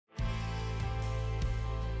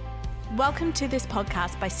Welcome to this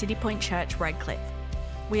podcast by City Point Church, Redcliffe.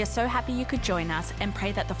 We are so happy you could join us and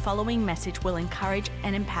pray that the following message will encourage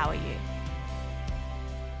and empower you.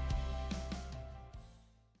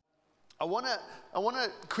 I want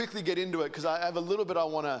to quickly get into it because I have a little bit I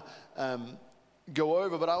want to go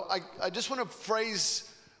over, but I just want to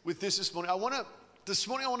phrase with this morning. This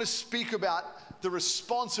morning I want to speak about the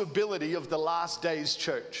responsibility of the last days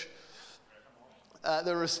church.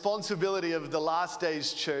 The responsibility of the last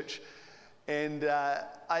days church. And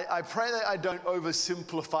I pray that I don't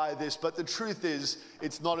oversimplify this, but the truth is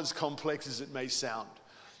it's not as complex as it may sound.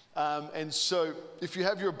 And so if you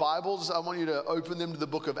have your Bibles, I want you to open them to the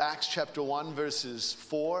book of Acts chapter 1 verses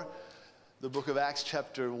 4. The book of Acts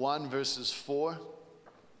chapter 1 verses 4.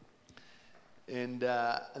 And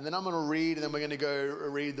then I'm going to read, and then we're going to go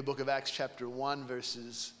read the book of Acts chapter 1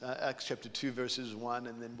 verses, Acts chapter 2 verses 1,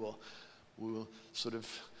 and then we'll sort of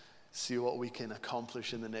see what we can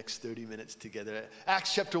accomplish in the next 30 minutes together.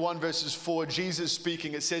 Acts chapter 1 verses 4, Jesus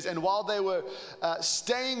speaking, it says, "And while they were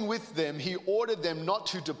staying with them, he ordered them not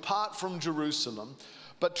to depart from Jerusalem,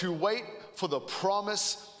 but to wait for the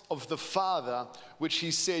promise of the Father, which he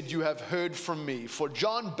said, 'You have heard from me. For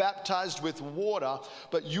John baptized with water,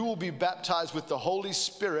 but you will be baptized with the Holy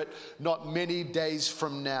Spirit not many days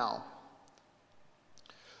from now.'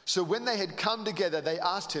 So when they had come together, they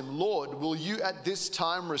asked him, 'Lord, will you at this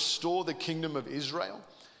time restore the kingdom of Israel?'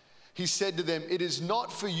 He said to them, 'It is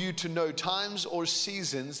not for you to know times or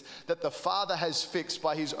seasons that the Father has fixed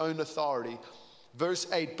by his own authority.'" Verse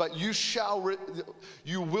 8, "But you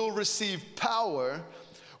will receive power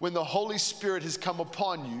when the Holy Spirit has come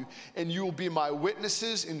upon you, and you will be my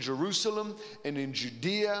witnesses in Jerusalem and in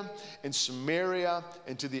Judea and Samaria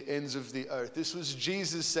and to the ends of the earth." This was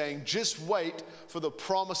Jesus saying, just wait for the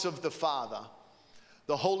promise of the Father.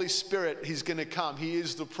 The Holy Spirit, he's going to come. He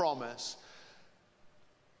is the promise.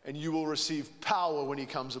 And you will receive power when he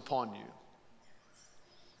comes upon you.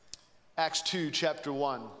 Acts 2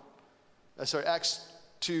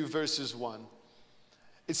 verses 1.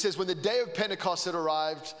 It says, "When the day of Pentecost had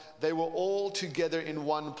arrived, they were all together in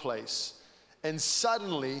one place. And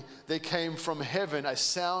suddenly there came from heaven a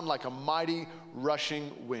sound like a mighty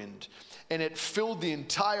rushing wind. And it filled the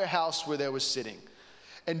entire house where they were sitting.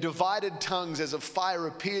 And divided tongues as of fire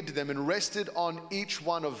appeared to them and rested on each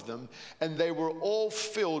one of them. And they were all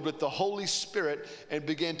filled with the Holy Spirit and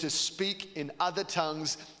began to speak in other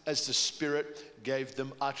tongues as the Spirit gave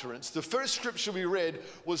them utterance." The first scripture we read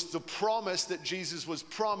was the promise that Jesus was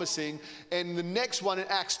promising. And the next one in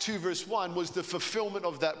Acts 2 verse 1 was the fulfillment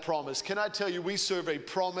of that promise. Can I tell you, we serve a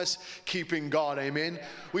promise-keeping God, amen?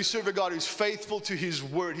 We serve a God who's faithful to his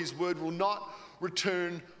word. His word will not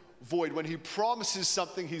return void. When he promises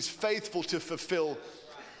something, he's faithful to fulfill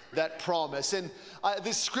that promise. And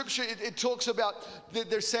this scripture, it talks about,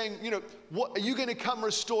 they're saying, what, are you going to come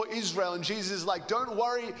restore Israel? And Jesus is like, don't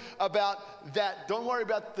worry about that. Don't worry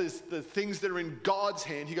about the things that are in God's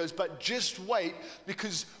hand. He goes, but just wait,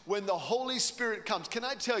 because when the Holy Spirit comes, can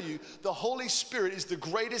I tell you, the Holy Spirit is the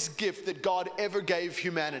greatest gift that God ever gave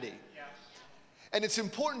humanity. And it's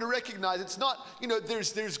important to recognize it's not,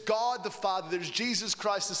 there's God the Father, there's Jesus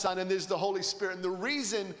Christ the Son, and there's the Holy Spirit. And the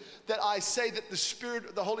reason that I say that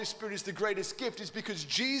the Holy Spirit is the greatest gift is because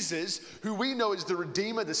Jesus, who we know is the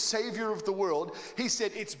Redeemer, the Savior of the world, he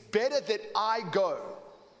said, it's better that I go.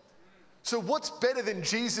 So what's better than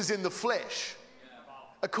Jesus in the flesh?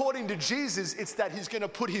 According to Jesus, it's that he's going to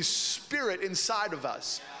put his Spirit inside of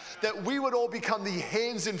us. That we would all become the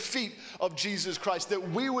hands and feet of Jesus Christ.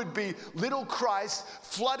 That we would be little Christ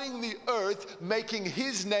flooding the earth, making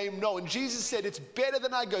his name known. Jesus said, it's better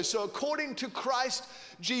than I go. So according to Christ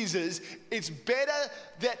Jesus, it's better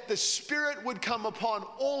that the Spirit would come upon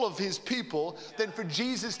all of his people than for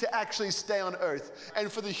Jesus to actually stay on earth.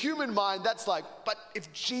 And for the human mind, that's like, but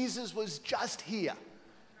if Jesus was just here.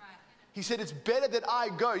 He said, it's better that I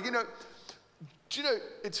go.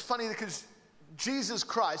 It's funny because Jesus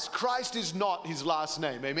Christ is not his last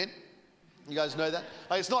name, amen? You guys know that?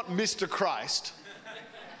 It's not Mr. Christ.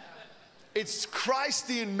 It's Christ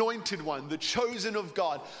the anointed one, the chosen of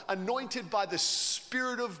God, anointed by the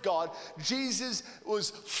Spirit of God. Jesus was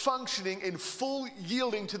functioning in full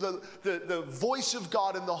yielding to the voice of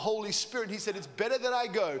God and the Holy Spirit. He said, it's better that I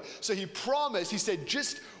go. So he promised, he said,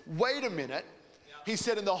 just wait a minute. He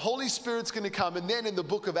said, and the Holy Spirit's going to come. And then in the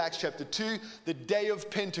book of Acts chapter 2, the day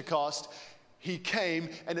of Pentecost, he came,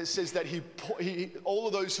 and it says that he all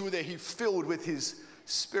of those who were there, he filled with his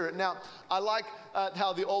Spirit. Now, I like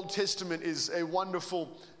how the Old Testament is a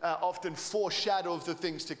wonderful, often foreshadow of the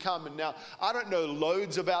things to come. And now, I don't know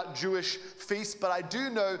loads about Jewish feasts, but I do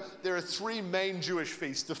know there are three main Jewish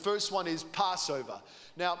feasts. The first one is Passover.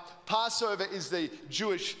 Now, Passover is the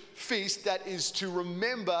Jewish feast that is to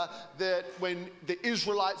remember that when the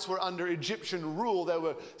Israelites were under Egyptian rule, they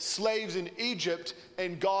were slaves in Egypt,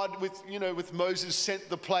 and God, with Moses, sent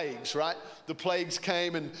the plagues, right? The plagues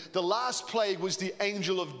came, and the last plague was the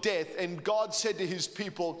angel of death, and God said to his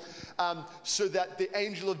people, so that the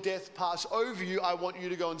angel of death pass over you, I want you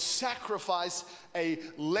to go and sacrifice a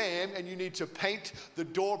lamb, and you need to paint the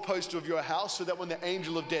doorpost of your house so that when the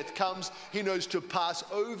angel of death comes, he knows to pass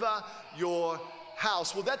over your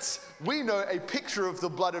house. Well, we know a picture of the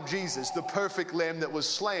blood of Jesus, the perfect lamb that was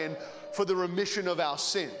slain for the remission of our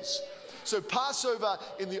sins. So Passover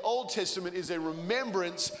in the Old Testament is a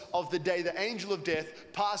remembrance of the day the angel of death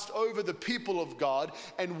passed over the people of God,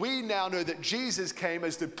 and we now know that Jesus came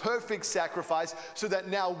as the perfect sacrifice so that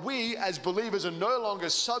now we as believers are no longer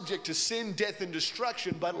subject to sin, death, and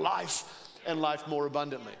destruction, but life, and life more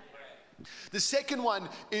abundantly. The second one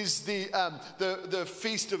is the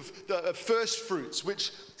feast of the first fruits,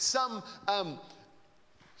 which some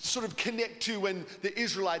sort of connect to when the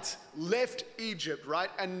Israelites left Egypt, right?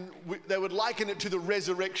 And they would liken it to the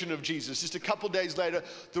resurrection of Jesus. Just a couple days later,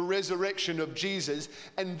 the resurrection of Jesus.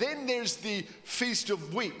 And then there's the Feast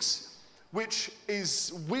of Weeks, which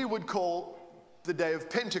is, we would call the day of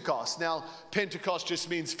Pentecost. Now, Pentecost just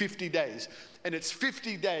means 50 days. And it's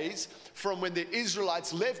 50 days from when the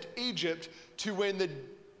Israelites left Egypt to when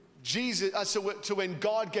to when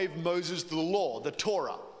God gave Moses the law, the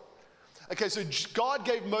Torah. Okay, so God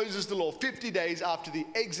gave Moses the law 50 days after the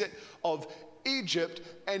exit of Egypt,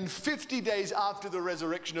 and 50 days after the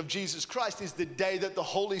resurrection of Jesus Christ is the day that the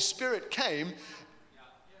Holy Spirit came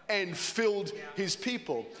and filled his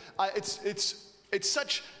people. It's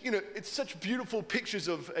such beautiful pictures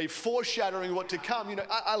of a foreshadowing what to come.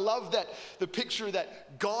 I love that the picture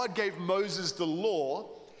that God gave Moses the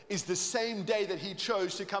law is the same day that he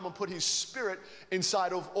chose to come and put his Spirit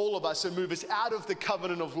inside of all of us and move us out of the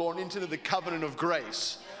covenant of law and into the covenant of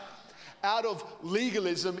grace. Out of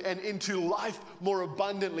legalism and into life more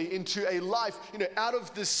abundantly, into a life, out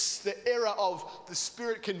of the era of the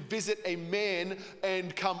Spirit can visit a man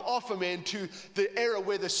and come off a man, to the era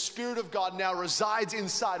where the Spirit of God now resides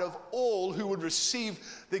inside of all who would receive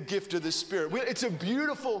the gift of the Spirit. It's a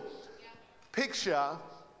beautiful picture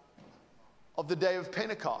of the day of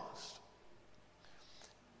Pentecost.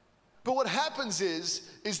 But what happens is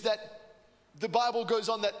that the Bible goes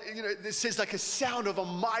on that, it says like a sound of a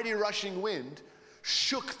mighty rushing wind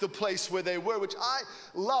shook the place where they were, which I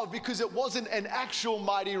love because it wasn't an actual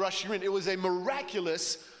mighty rushing wind. It was a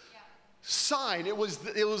miraculous sign. It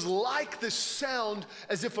was like the sound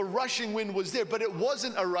as if a rushing wind was there, but it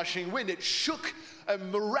wasn't a rushing wind. It shook, a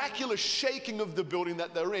miraculous shaking of the building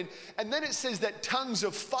that they're in. And then it says that tongues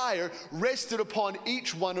of fire rested upon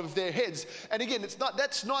each one of their heads. And again,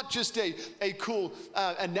 that's not just a cool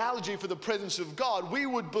analogy for the presence of God. We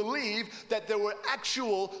would believe that there were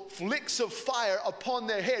actual flicks of fire upon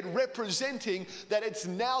their head, representing that it's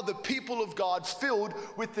now the people of God filled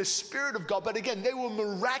with the Spirit of God. But again, they were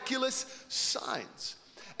miraculous signs.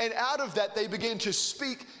 And out of that, they began to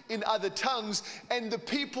speak in other tongues, and the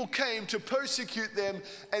people came to persecute them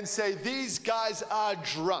and say, these guys are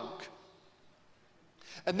drunk.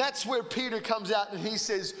 And that's where Peter comes out and he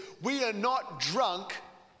says, we are not drunk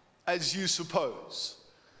as you suppose.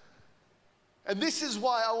 And this is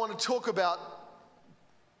why I want to talk about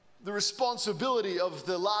the responsibility of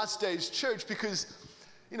the last days church, because,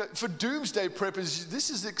 for doomsday preppers, this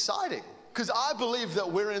is exciting, because I believe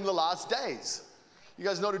that we're in the last days. You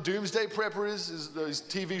guys know what a doomsday prepper is? This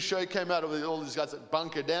TV show came out of all these guys that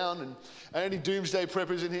bunker down. And any doomsday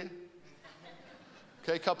preppers in here?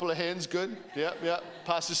 Okay, a couple of hands, good. Yep.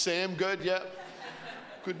 Pastor Sam, good, yep.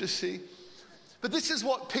 Good to see. But this is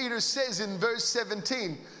what Peter says in verse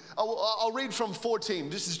 17. I'll read from 14.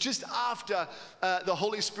 This is just after the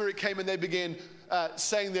Holy Spirit came and they began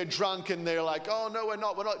saying they're drunk, and they're like, oh, no, we're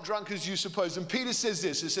not drunk as you suppose. And Peter says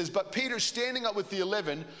this, it says, but Peter, standing up with the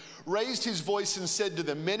 11, raised his voice and said to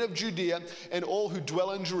them, men of Judea and all who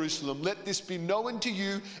dwell in Jerusalem, let this be known to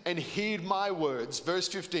you and heed my words. Verse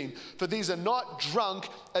 15, for these are not drunk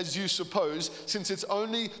as you suppose, since it's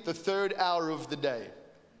only the third hour of the day.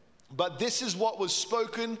 But this is what was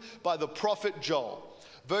spoken by the prophet Joel.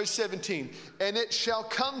 Verse 17, and it shall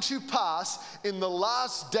come to pass in the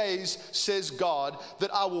last days, says God,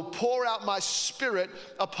 that I will pour out my Spirit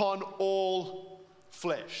upon all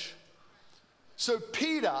flesh. So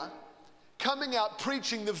Peter coming out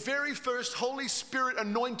preaching the very first Holy Spirit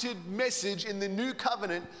anointed message in the new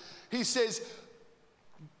covenant, he says,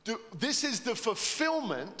 this is the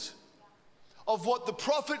fulfillment of what the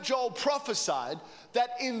prophet Joel prophesied, that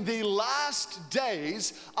in the last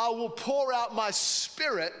days I will pour out my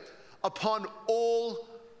Spirit upon all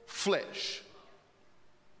flesh.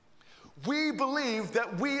 We believe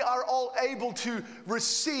that we are all able to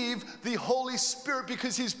receive the Holy Spirit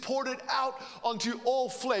because he's poured it out onto all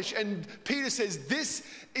flesh. And Peter says, this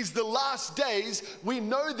is the last days. We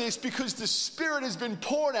know this because the Spirit has been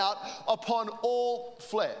poured out upon all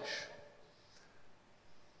flesh.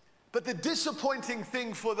 But the disappointing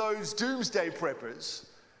thing for those doomsday preppers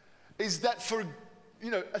is that for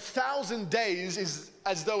 1,000 days is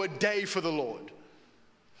as though a day for the Lord.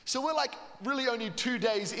 So we're like really only 2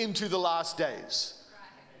 days into the last days,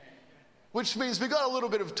 which means we got a little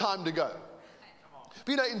bit of time to go.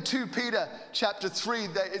 But in 2 Peter chapter 3,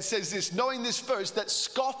 it says this, knowing this first, that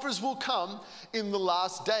scoffers will come in the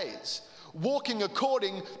last days, walking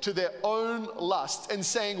according to their own lusts, and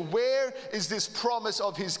saying, where is this promise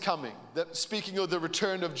of his coming? Speaking of the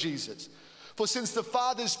return of Jesus. For since the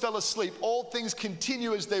fathers fell asleep, all things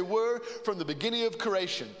continue as they were from the beginning of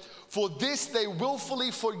creation. For this they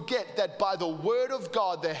willfully forget that by the word of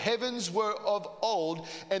God the heavens were of old,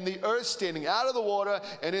 and the earth standing out of the water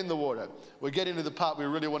and in the water. We'll get into the part we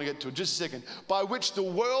really want to get to in just a second. By which the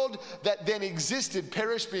world that then existed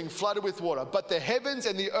perished, being flooded with water. But the heavens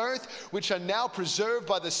and the earth, which are now preserved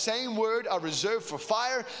by the same word, are reserved for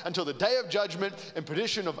fire until the day of judgment and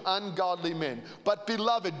perdition of ungodly men. But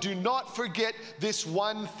beloved, do not forget this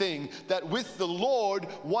one thing, that with the Lord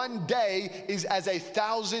 1 day is as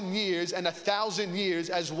 1,000 years, and 1,000 years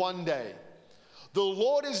as 1 day. The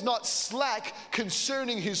Lord is not slack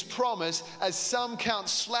concerning his promise, as some count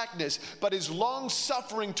slackness, but is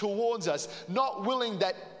long-suffering towards us, not willing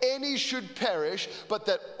that any should perish, but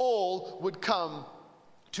that all would come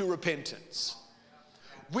to repentance.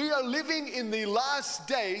 We are living in the last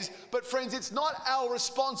days, but friends, it's not our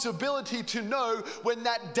responsibility to know when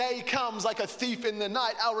that day comes like a thief in the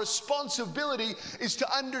night. Our responsibility is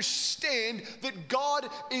to understand that God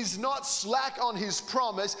is not slack on his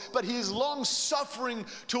promise, but he is long-suffering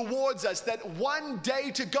towards us. That 1 day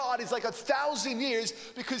to God is like 1,000 years,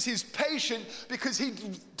 because he's patient, because he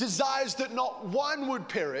desires that not one would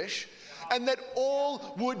perish, and that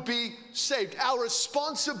all would be saved. Our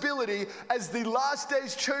responsibility as the last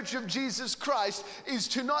days church of Jesus Christ is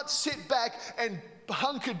to not sit back and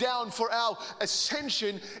hunker down for our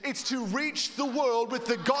ascension. It's to reach the world with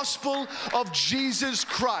the gospel of Jesus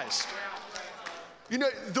Christ.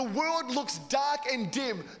 The world looks dark and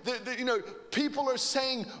dim. People are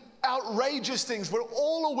saying outrageous things. We're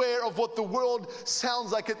all aware of what the world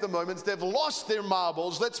sounds like at the moment. They've lost their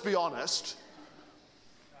marbles, let's be honest.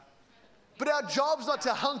 But our job's not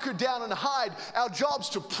to hunker down and hide. Our job's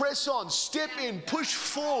to press on, step in, push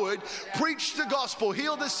forward, preach the gospel,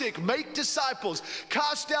 heal the sick, make disciples,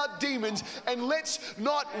 cast out demons, and let's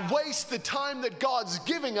not waste the time that God's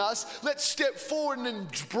giving us. Let's step forward and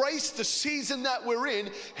embrace the season that we're in,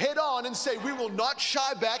 head on, and say, we will not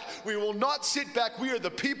shy back, we will not sit back. We are the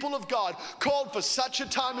people of God, called for such a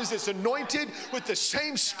time as this, anointed with the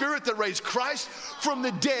same Spirit that raised Christ from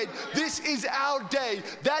the dead. This is our day.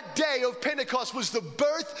 That day of Pentecost was the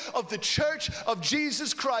birth of the church of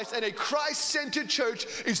Jesus Christ, and a Christ-centered church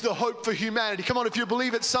is the hope for humanity. Come on, if you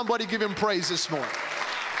believe it, somebody give him praise this morning.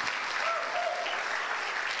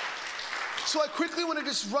 So I quickly want to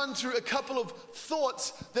just run through a couple of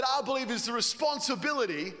thoughts that I believe is the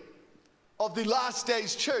responsibility of the last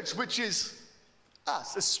days church, which is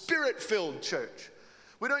us, a Spirit-filled church.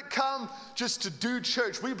 We don't come just to do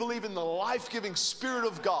church. We believe in the life-giving Spirit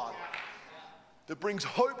of God that brings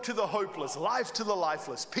hope to the hopeless, life to the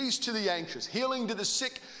lifeless, peace to the anxious, healing to the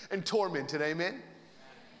sick and tormented. Amen?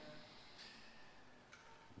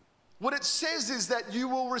 What it says is that you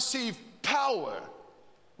will receive power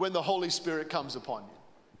when the Holy Spirit comes upon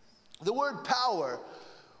you. The word power,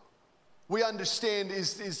 we understand,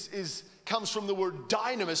 comes from the word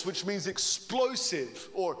dynamis, which means explosive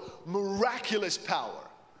or miraculous power.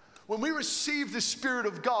 When we receive the Spirit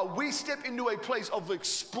of God, we step into a place of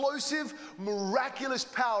explosive, miraculous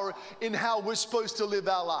power in how we're supposed to live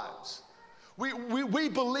our lives. We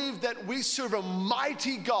believe that we serve a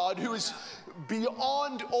mighty God who is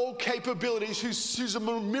beyond all capabilities, who's a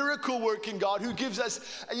miracle-working God, who gives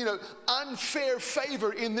us, unfair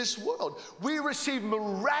favor in this world. We receive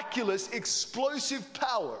miraculous, explosive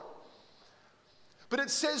power. But it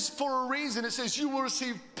says for a reason, it says you will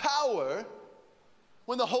receive power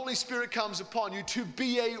when the Holy Spirit comes upon you to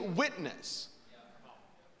be a witness.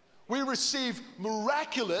 We receive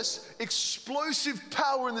miraculous, explosive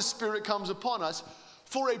power in the Spirit comes upon us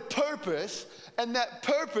for a purpose, and that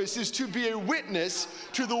purpose is to be a witness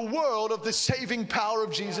to the world of the saving power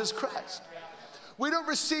of Jesus Christ. We don't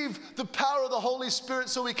receive the power of the Holy Spirit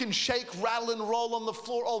so we can shake, rattle, and roll on the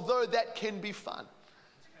floor, although that can be fun.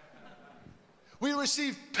 We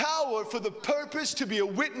receive power for the purpose to be a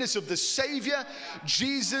witness of the Savior,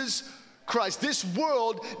 Jesus Christ. This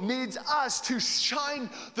world needs us to shine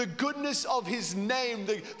the goodness of His name,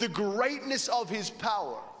 the greatness of His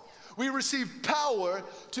power. We receive power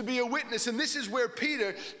to be a witness. And this is where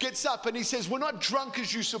Peter gets up and he says, we're not drunk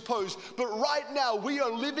as you suppose, but right now we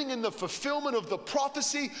are living in the fulfillment of the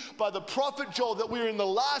prophecy by the prophet Joel that we're in the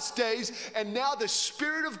last days, and now the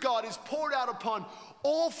Spirit of God is poured out upon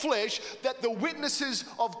all flesh, that the witnesses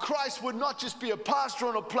of Christ would not just be a pastor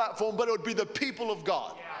on a platform, but it would be the people of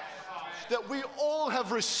God. That we all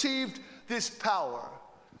have received this power.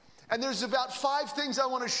 And there's about 5 things I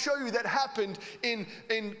want to show you that happened in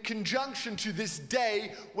conjunction to this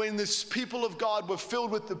day when the people of God were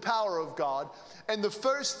filled with the power of God. And the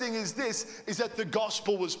first thing is this, is that the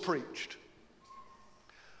gospel was preached.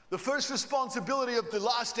 The first responsibility of the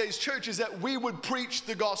last days church is that we would preach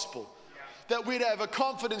the gospel. That we'd have a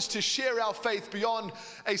confidence to share our faith beyond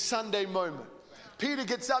a Sunday moment. Peter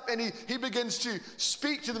gets up and he begins to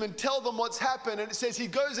speak to them and tell them what's happened. And it says he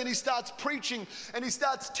goes and he starts preaching and he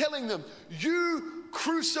starts telling them, you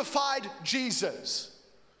crucified Jesus.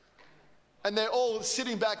 And they're all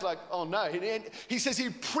sitting back like, oh no. And he says he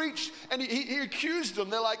preached and he accused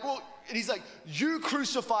them. They're like, well, and he's like, you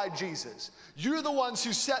crucified Jesus. You're the ones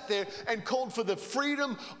who sat there and called for the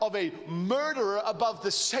freedom of a murderer above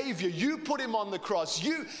the Savior. You put him on the cross.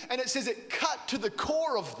 And it says it cut to the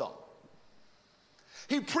core of them.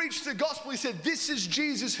 He preached the gospel. He said, this is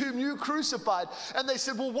Jesus whom you crucified. And they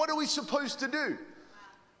said, well, what are we supposed to do?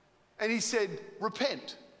 And he said,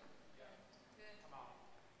 repent.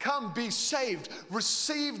 Come, be saved.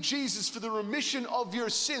 Receive Jesus for the remission of your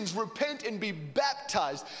sins. Repent and be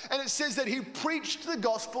baptized. And it says that he preached the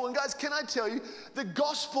gospel. And guys, can I tell you, the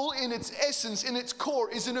gospel in its essence, in its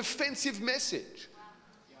core, is an offensive message.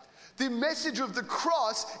 The message of the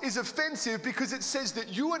cross is offensive because it says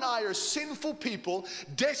that you and I are sinful people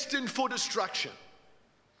destined for destruction.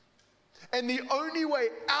 And the only way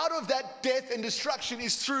out of that death and destruction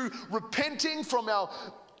is through repenting from our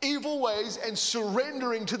evil ways and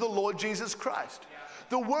surrendering to the Lord Jesus Christ.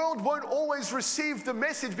 The world won't always receive the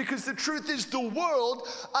message because the truth is the world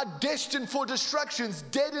are destined for destruction,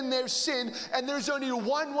 dead in their sin, and there's only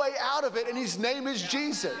one way out of it, and his name is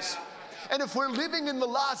Jesus. And if we're living in the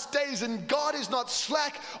last days and God is not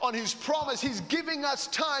slack on his promise, he's giving us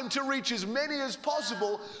time to reach as many as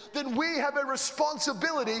possible, then we have a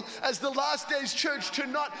responsibility as the last days church to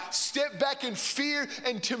not step back in fear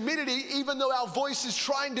and timidity, even though our voice is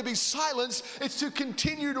trying to be silenced. It's to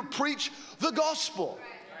continue to preach the gospel.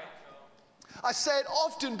 I say it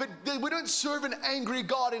often, but we don't serve an angry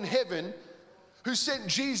God in heaven who sent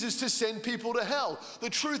Jesus to send people to hell. The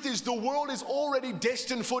truth is the world is already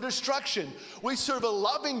destined for destruction. We serve a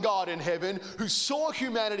loving God in heaven who saw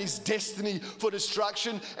humanity's destiny for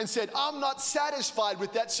destruction and said, I'm not satisfied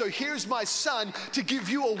with that, so here's my son to give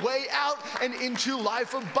you a way out and into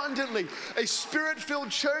life abundantly. A spirit-filled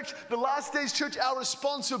church, the last days church, our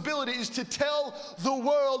responsibility is to tell the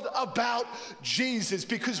world about Jesus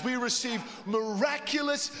because we receive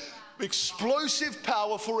miraculous, explosive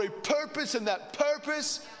power for a purpose, and that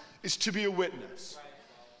purpose is to be a witness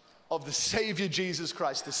of the Savior Jesus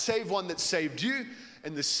Christ, the saved one that saved you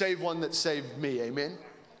and the saved one that saved me. Amen.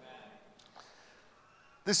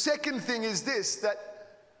 The second thing is this, that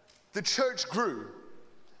the church grew.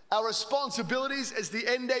 Our responsibilities as the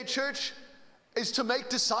end day church is to make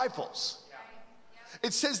disciples.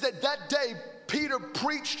 It says that day Peter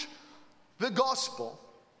preached the gospel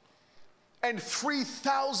and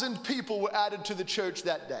 3,000 people were added to the church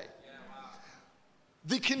that day.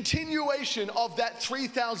 The continuation of that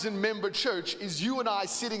 3,000 member church is you and I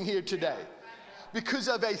sitting here today because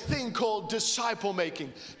of a thing called disciple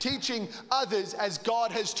making, teaching others as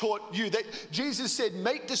God has taught you. That Jesus said,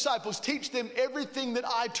 make disciples, teach them everything that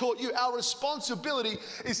I taught you. Our responsibility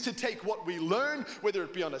is to take what we learn, whether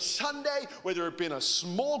it be on a Sunday, whether it be in a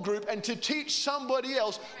small group, and to teach somebody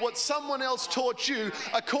else what someone else taught you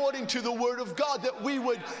according to the word of God, that we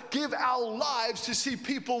would give our lives to see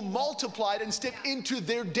people multiplied and step into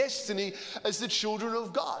their destiny as the children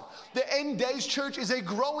of God. The End Days Church is a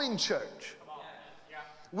growing church.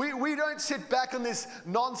 We don't sit back on this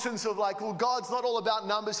nonsense of like, well, God's not all about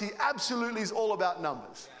numbers. He absolutely is all about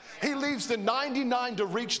numbers. He leaves the 99 to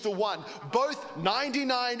reach the one. Both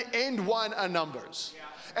 99 and 1 are numbers.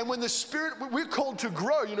 And when the Spirit, we're called to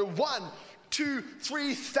grow, 1, 2,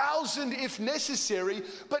 3,000 if necessary.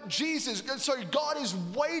 But God is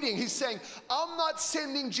waiting. He's saying, I'm not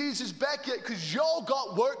sending Jesus back yet because y'all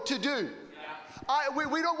got work to do.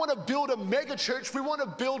 We don't want to build a mega church. We want to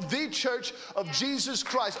build the church of Jesus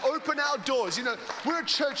Christ. Open our doors. We're a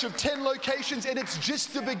church of 10 locations, and it's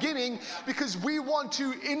just the beginning because we want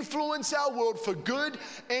to influence our world for good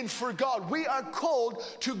and for God. We are called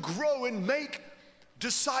to grow and make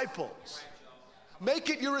disciples. Make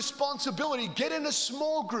it your responsibility. Get in a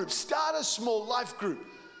small group. Start a small life group.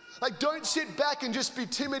 Don't sit back and just be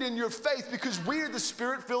timid in your faith, because we are the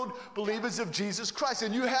Spirit-filled believers of Jesus Christ,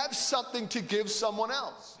 and you have something to give someone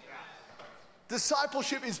else.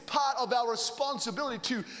 Discipleship is part of our responsibility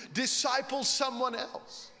to disciple someone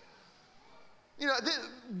else.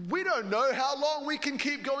 We don't know how long we can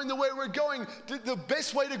keep going the way we're going. The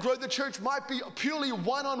best way to grow the church might be purely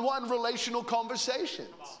one-on-one relational conversations.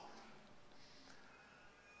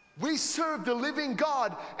 We serve the living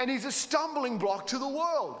God, and He's a stumbling block to the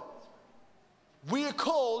world. We are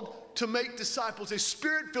called to make disciples. A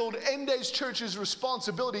Spirit-filled end days church's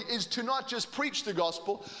responsibility is to not just preach the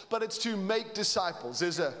gospel, but it's to make disciples.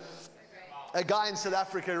 There's a guy in South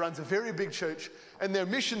Africa who runs a very big church, and their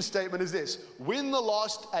mission statement is this: win the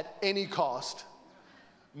lost at any cost,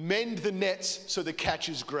 mend the nets so the catch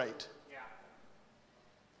is great.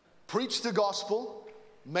 Preach the gospel,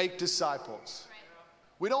 make disciples.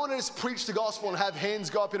 We don't want to just preach the gospel and have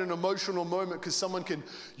hands go up in an emotional moment because someone can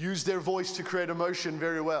use their voice to create emotion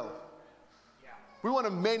very well. We want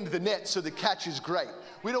to mend the net so the catch is great.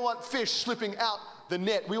 We don't want fish slipping out the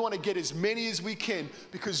net. We want to get as many as we can,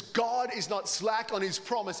 because God is not slack on His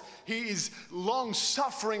promise. He is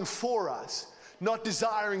long-suffering for us, not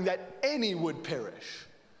desiring that any would perish.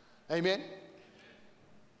 Amen?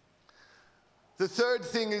 The third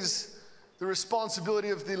thing is, the responsibility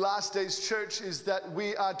of the last days church is that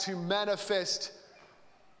we are to manifest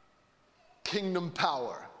kingdom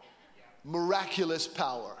power, miraculous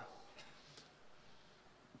power.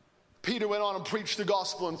 Peter went on and preached the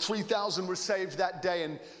gospel, and 3,000 were saved that day.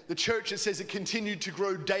 And the church, it says, it continued to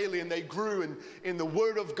grow daily, and they grew in the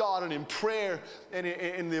word of God and in prayer and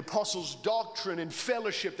in the apostles' doctrine and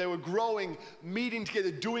fellowship. They were growing, meeting together,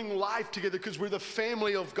 doing life together, because we're the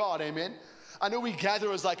family of God. Amen. I know we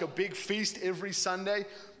gather as like a big feast every Sunday,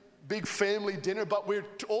 big family dinner, but we're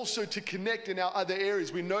also to connect in our other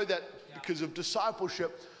areas. We know that because of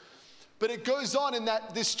discipleship. But it goes on in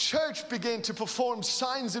that this church began to perform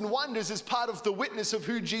signs and wonders as part of the witness of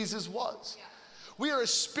who Jesus was. We are a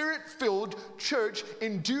Spirit-filled church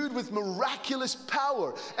endued with miraculous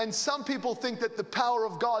power. And some people think that the power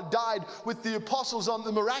of God died with the apostles,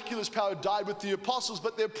 the miraculous power died with the apostles.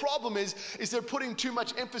 But their problem is they're putting too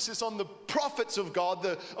much emphasis on the prophets of God,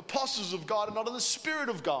 the apostles of God, and not on the Spirit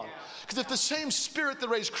of God. Because if the same Spirit that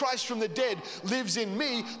raised Christ from the dead lives in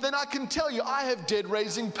me, then I can tell you I have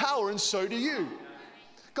dead-raising power, and so do you.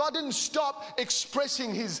 God didn't stop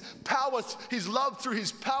expressing His power, His love through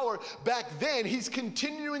His power back then. He's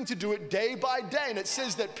continuing to do it day by day. And it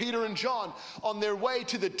says that Peter and John, on their way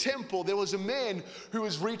to the temple, there was a man who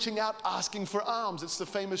was reaching out asking for alms. It's the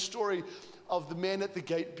famous story of the man at the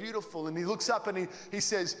gate, beautiful. And he looks up and he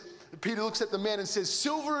says, Peter looks at the man and says,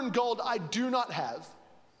 "Silver and gold I do not have,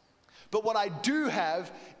 but what I do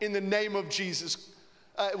have in the name of Jesus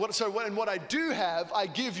what I do have, I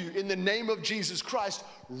give you in the name of Jesus Christ.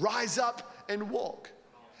 Rise up and walk."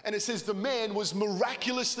 And it says the man was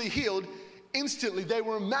miraculously healed instantly. They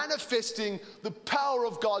were manifesting the power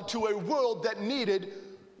of God to a world that needed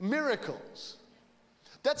miracles.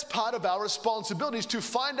 That's part of our responsibility, is to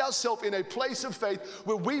find ourselves in a place of faith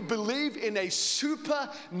where we believe in a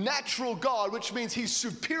supernatural God, which means He's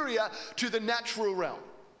superior to the natural realm.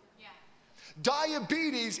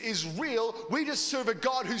 Diabetes is real. We just serve a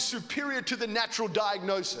God who's superior to the natural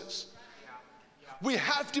diagnosis. We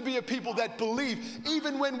have to be a people that believe.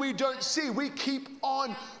 Even when we don't see, we keep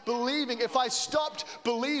on believing. If I stopped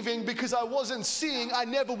believing because I wasn't seeing, I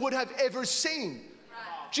never would have ever seen.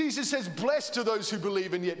 Jesus says, "Blessed are those who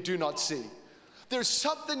believe and yet do not see." There's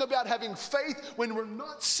something about having faith when we're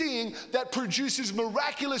not seeing that produces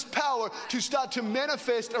miraculous power to start to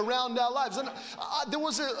manifest around our lives. And there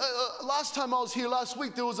was last time I was here last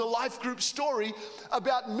week, there was a life group story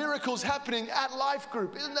about miracles happening at life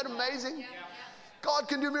group. Isn't that amazing? God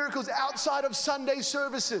can do miracles outside of Sunday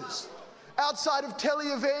services, outside of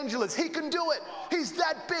televangelists. He can do it. He's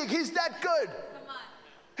that big. He's that good.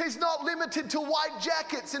 He's not limited to white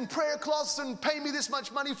jackets and prayer cloths and pay me this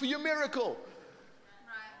much money for your miracle.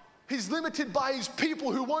 He's limited by His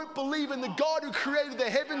people who won't believe in the God who created the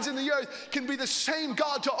heavens and the earth can be the same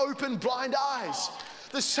God to open blind eyes.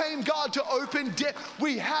 The same God to open death.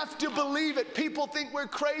 We have to believe it. People think we're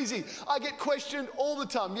crazy. I get questioned all the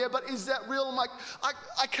time. Yeah, but is that real? I'm like,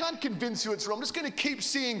 I can't convince you it's real. I'm just going to keep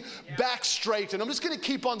seeing back straighten. I'm just going to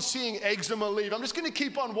keep on seeing eczema leave. I'm just going to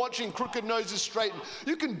keep on watching crooked noses straighten.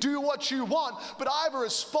 You can do what you want, but I have a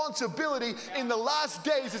responsibility in the last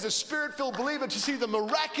days as a Spirit-filled believer to see the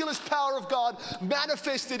miraculous power of God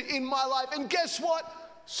manifested in my life. And guess what?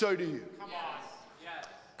 So do you. Come on. Yes.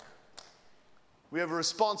 We have a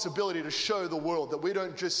responsibility to show the world that we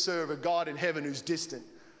don't just serve a God in heaven who's distant,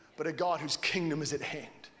 but a God whose kingdom is at hand.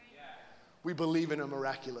 Yeah. We believe in a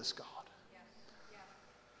miraculous God. Yeah. Yeah.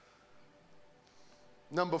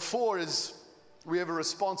 Number 4 is we have a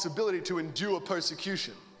responsibility to endure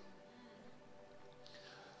persecution.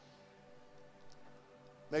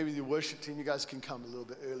 Maybe the worship team, you guys can come a little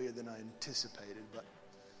bit earlier than I anticipated, but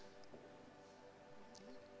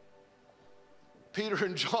Peter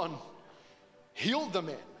and John healed the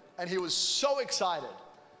man, and he was so excited.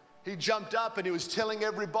 He jumped up and he was telling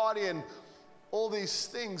everybody and all these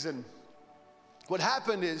things. And what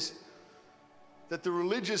happened is that the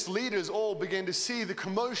religious leaders all began to see the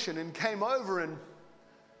commotion and came over. And,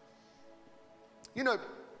 you know,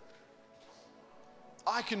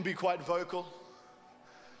 I can be quite vocal.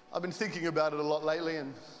 I've been thinking about it a lot lately.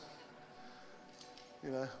 And,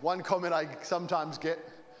 you know, one comment I sometimes get,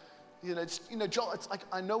 Joel, it's like,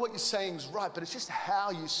 I know what you're saying is right, but it's just how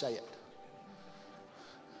you say it.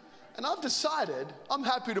 And I've decided I'm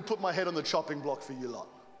happy to put my head on the chopping block for you lot.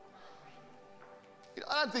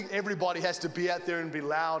 I don't think everybody has to be out there and be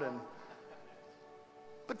loud,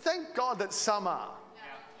 but thank God that some are.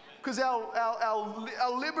 Because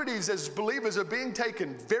our liberties as believers are being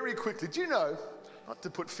taken very quickly. Do you know, not to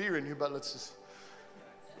put fear in you, but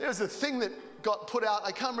there's a thing that got put out,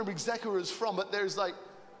 I can't remember exactly where it's from, but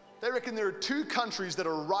they reckon there are 2 countries that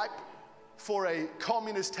are ripe for a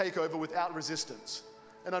communist takeover without resistance.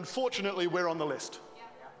 And unfortunately, we're on the list.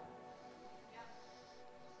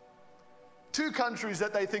 2 countries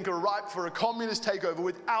that they think are ripe for a communist takeover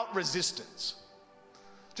without resistance.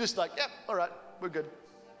 Just like, yep, all right, we're good.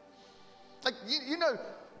 Like,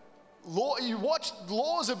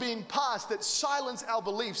 laws are being passed that silence our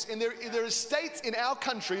beliefs. And there are states in our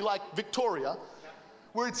country, like Victoria,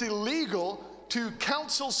 where it's illegal to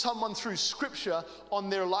counsel someone through scripture on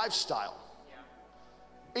their lifestyle.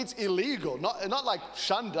 Yeah. It's illegal, not like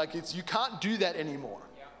shunned, like you can't do that anymore.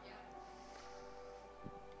 Yeah.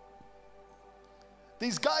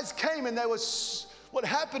 These guys came and what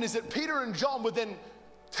happened is that Peter and John were then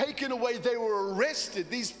taken away. They were arrested.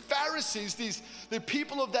 These Pharisees, the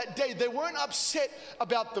people of that day, they weren't upset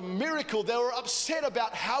about the miracle. They were upset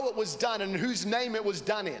about how it was done and whose name it was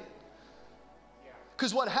done in.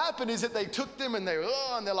 Because what happened is that they took them and they're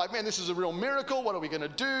like, man, this is a real miracle. What are we going to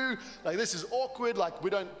do? Like, this is awkward. Like, we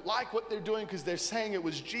don't like what they're doing because they're saying it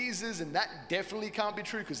was Jesus, and that definitely can't be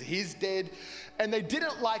true because he's dead. And they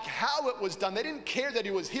didn't like how it was done. They didn't care that he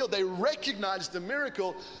was healed. They recognized the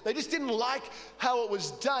miracle. They just didn't like how it was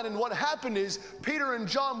done. And what happened is Peter and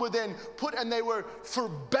John were then and they were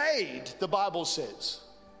forbade, the Bible says,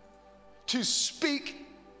 to speak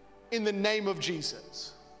in the name of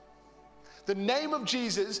Jesus. The name of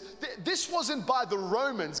Jesus, this wasn't by the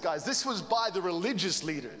Romans, guys. This was by the religious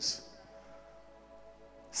leaders.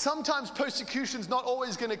 Sometimes persecution's not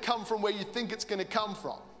always going to come from where you think it's going to come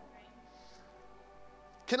from.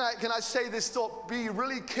 Can I say this thought? Be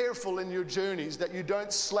really careful in your journeys that you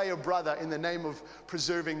don't slay a brother in the name of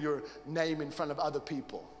preserving your name in front of other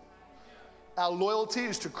people. Our loyalty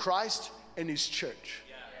is to Christ and His church.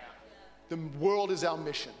 The world is our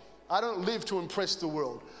mission. I don't live to impress the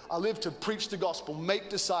world. I live to preach the gospel, make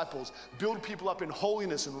disciples, build people up in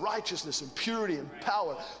holiness and righteousness and purity and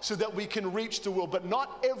power so that we can reach the world. But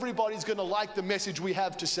not everybody's going to like the message we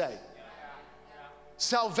have to say.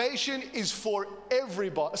 Salvation is for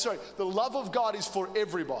everybody. Sorry, the love of God is for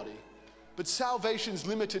everybody. But salvation is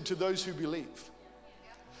limited to those who believe.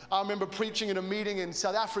 I remember preaching in a meeting in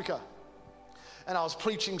South Africa. And I was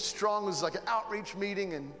preaching strong. It was like an outreach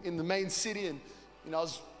meeting in the main city. And I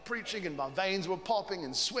was preaching and my veins were popping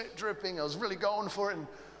and sweat dripping. I was really going for it. And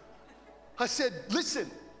I said, listen,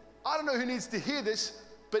 I don't know who needs to hear this,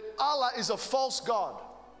 but Allah is a false God,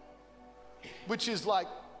 which is like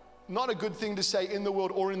not a good thing to say in the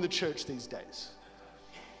world or in the church these days.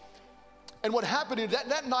 And what happened is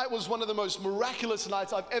that night was one of the most miraculous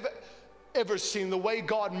nights I've ever seen, the way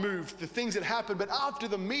God moved, the things that happened. But after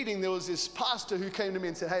the meeting, there was this pastor who came to me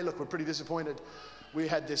and said, hey, look, we're pretty disappointed. We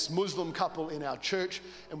had this Muslim couple in our church,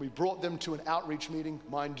 and we brought them to an outreach meeting,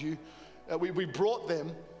 mind you. We brought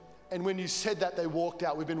them, and when you said that, they walked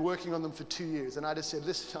out. We've been working on them for 2 years. And I just said,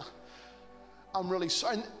 listen, I'm really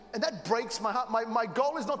sorry. And that breaks my heart. My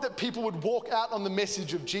goal is not that people would walk out on the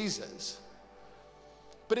message of Jesus.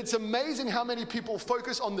 But it's amazing how many people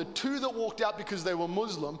focus on the 2 that walked out because they were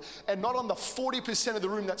Muslim and not on the 40% of the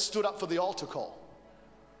room that stood up for the altar call.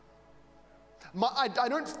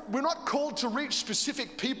 We're not called to reach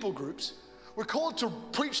specific people groups. We're called to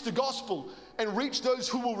preach the gospel and reach those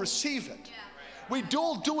who will receive it. Yeah. We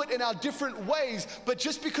all do it in our different ways, but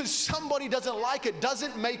just because somebody doesn't like it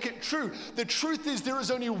doesn't make it true. The truth is there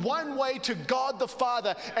is only one way to God the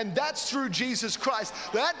Father, and that's through Jesus Christ.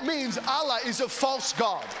 That means Allah is a false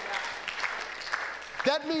God.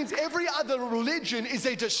 That means every other religion is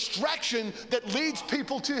a distraction that leads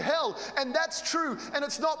people to hell. And that's true. And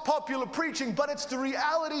it's not popular preaching, but it's the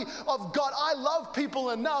reality of God. I love people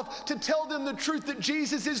enough to tell them the truth that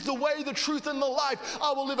Jesus is the way, the truth, and the life.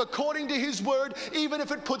 I will live according to his word, even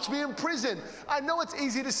if it puts me in prison. I know it's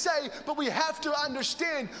easy to say, but we have to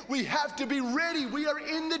understand. We have to be ready. We are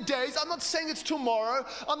in the days. I'm not saying it's tomorrow.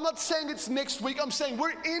 I'm not saying it's next week. I'm saying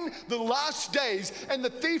we're in the last days, and the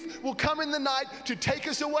thief will come in the night to take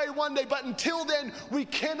us away one day, but until then, we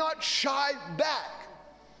cannot shy back.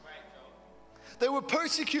 They were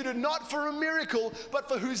persecuted not for a miracle, but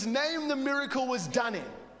for whose name the miracle was done in.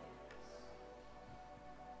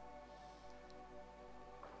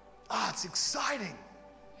 It's exciting.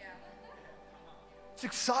 It's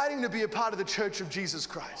exciting to be a part of the Church of Jesus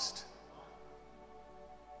Christ.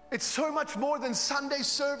 It's so much more than Sunday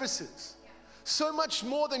services, so much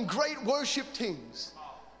more than great worship teams.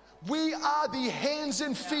 We are the hands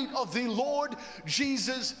and feet of the Lord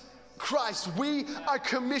Jesus Christ. We are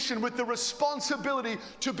commissioned with the responsibility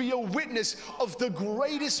to be a witness of the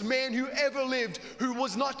greatest man who ever lived, who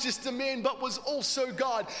was not just a man but was also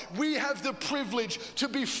God. We have the privilege to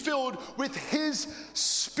be filled with his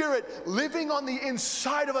Spirit living on the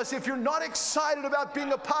inside of us. If you're not excited about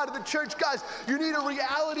being a part of the church, guys, you need a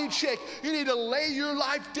reality check. You need to lay your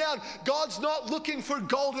life down. God's not looking for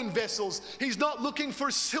golden vessels. He's not looking for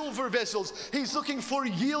silver vessels. He's looking for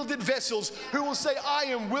yielded vessels who will say, I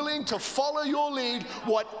am willing to follow your lead,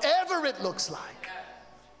 whatever it looks like.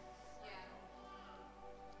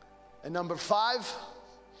 And number 5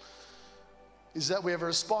 is that we have a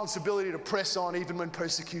responsibility to press on even when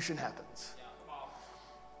persecution happens.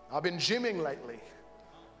 I've been gymming lately,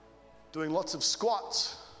 doing lots of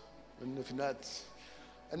squats, and if you know it,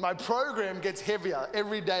 and my program gets heavier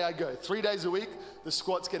every day I go. 3 days a week, the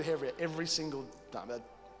squats get heavier every single time.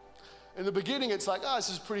 In the beginning, it's like, this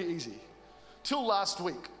is pretty easy, till last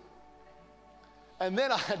week. And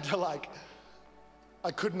then I had to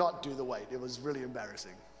I could not do the weight. It was really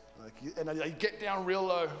embarrassing. And I get down real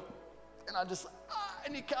low, and I just,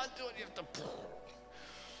 and you can't do it, you have to,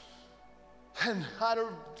 and I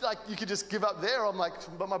don't, you could just give up there. I'm like,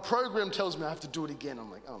 but my program tells me I have to do it again.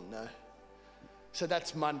 I'm like, oh no. So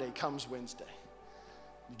that's Monday, comes Wednesday.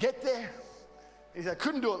 You get there, he said, I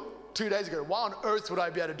couldn't do it 2 days ago. Why on earth would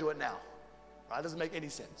I be able to do it now? Right? It doesn't make any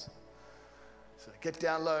sense. So I get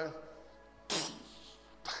down low.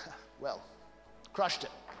 Well, crushed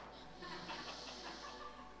it.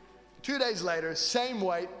 2 days later, same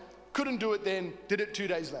weight, couldn't do it then, did it 2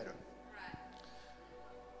 days later.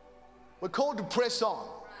 We're called to press on.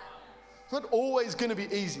 It's not always going to be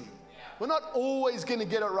easy. We're not always going to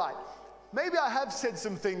get it right. Maybe I have said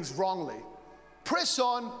some things wrongly. Press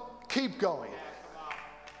on, keep going.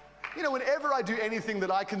 You know, whenever I do anything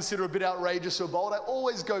that I consider a bit outrageous or bold, I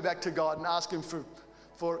always go back to God and ask him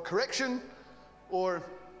for correction or,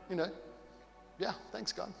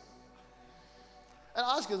 thanks, God. And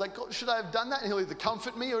I ask him, should I have done that? And he'll either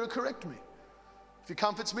comfort me or correct me. If he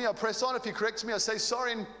comforts me, I press on. If he corrects me, I say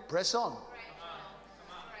sorry and press on.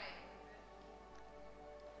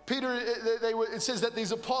 Peter, it says that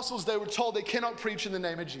these apostles, they were told they cannot preach in the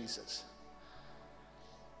name of Jesus.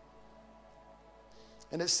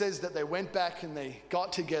 And it says that they went back and they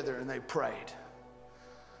got together and they prayed.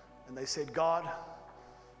 And they said, God,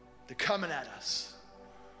 they're coming at us.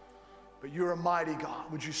 But you're a mighty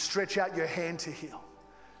God. Would you stretch out your hand to heal?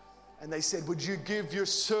 And they said, would you give your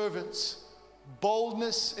servants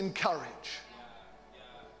boldness and courage?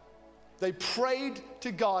 They prayed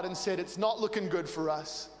to God and said, it's not looking good for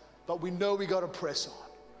us, but we know we got to press on.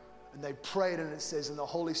 And they prayed, and it says, and the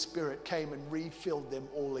Holy Spirit came and refilled them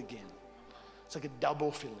all again. It's like a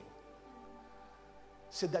double filling. It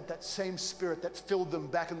said that same Spirit that filled them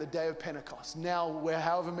back in the day of Pentecost, now where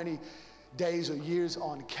however many days or years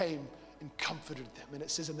on, came and comforted them. And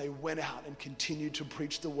it says, and they went out and continued to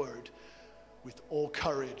preach the word with all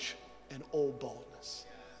courage and all boldness.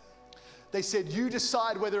 They said, you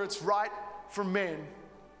decide whether it's right for men,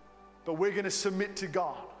 but we're going to submit to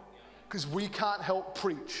God because we can't help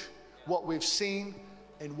preach. what we've seen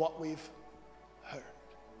and what we've heard.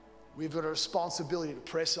 We've got a responsibility to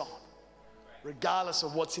press on, regardless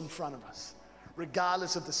of what's in front of us,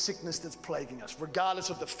 regardless of the sickness that's plaguing us, regardless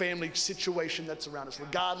of the family situation that's around us,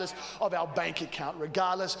 regardless of our bank account,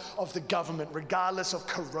 regardless of the government, regardless of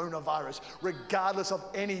coronavirus, regardless of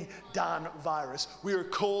any darn virus. We are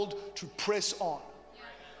called to press on.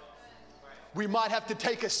 We might have to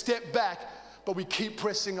take a step back, but we keep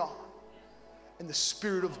pressing on. And the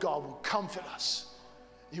Spirit of God will comfort us.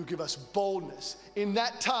 He'll give us boldness. In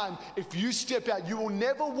that time, if you step out, you will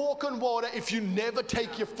never walk on water if you never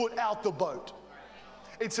take your foot out the boat.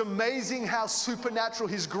 It's amazing how supernatural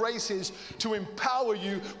His grace is to empower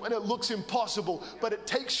you when it looks impossible. But it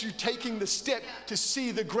takes you taking the step to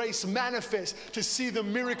see the grace manifest, to see the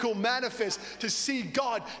miracle manifest, to see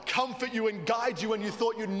God comfort you and guide you when you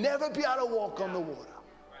thought you'd never be able to walk on the water.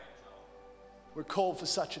 We're called for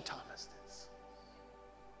such a time as this.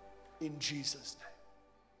 In Jesus'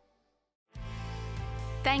 name.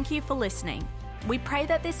 Thank you for listening. We pray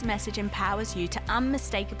that this message empowers you to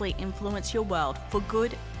unmistakably influence your world for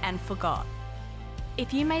good and for God.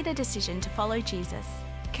 If you made a decision to follow Jesus,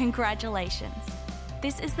 congratulations.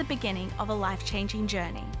 This is the beginning of a life-changing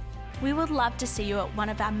journey. We would love to see you at one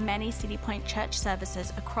of our many City Point Church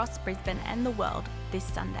services across Brisbane and the world this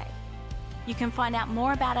Sunday. You can find out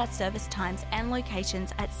more about our service times and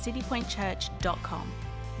locations at citypointchurch.com.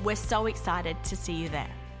 We're so excited to see you there.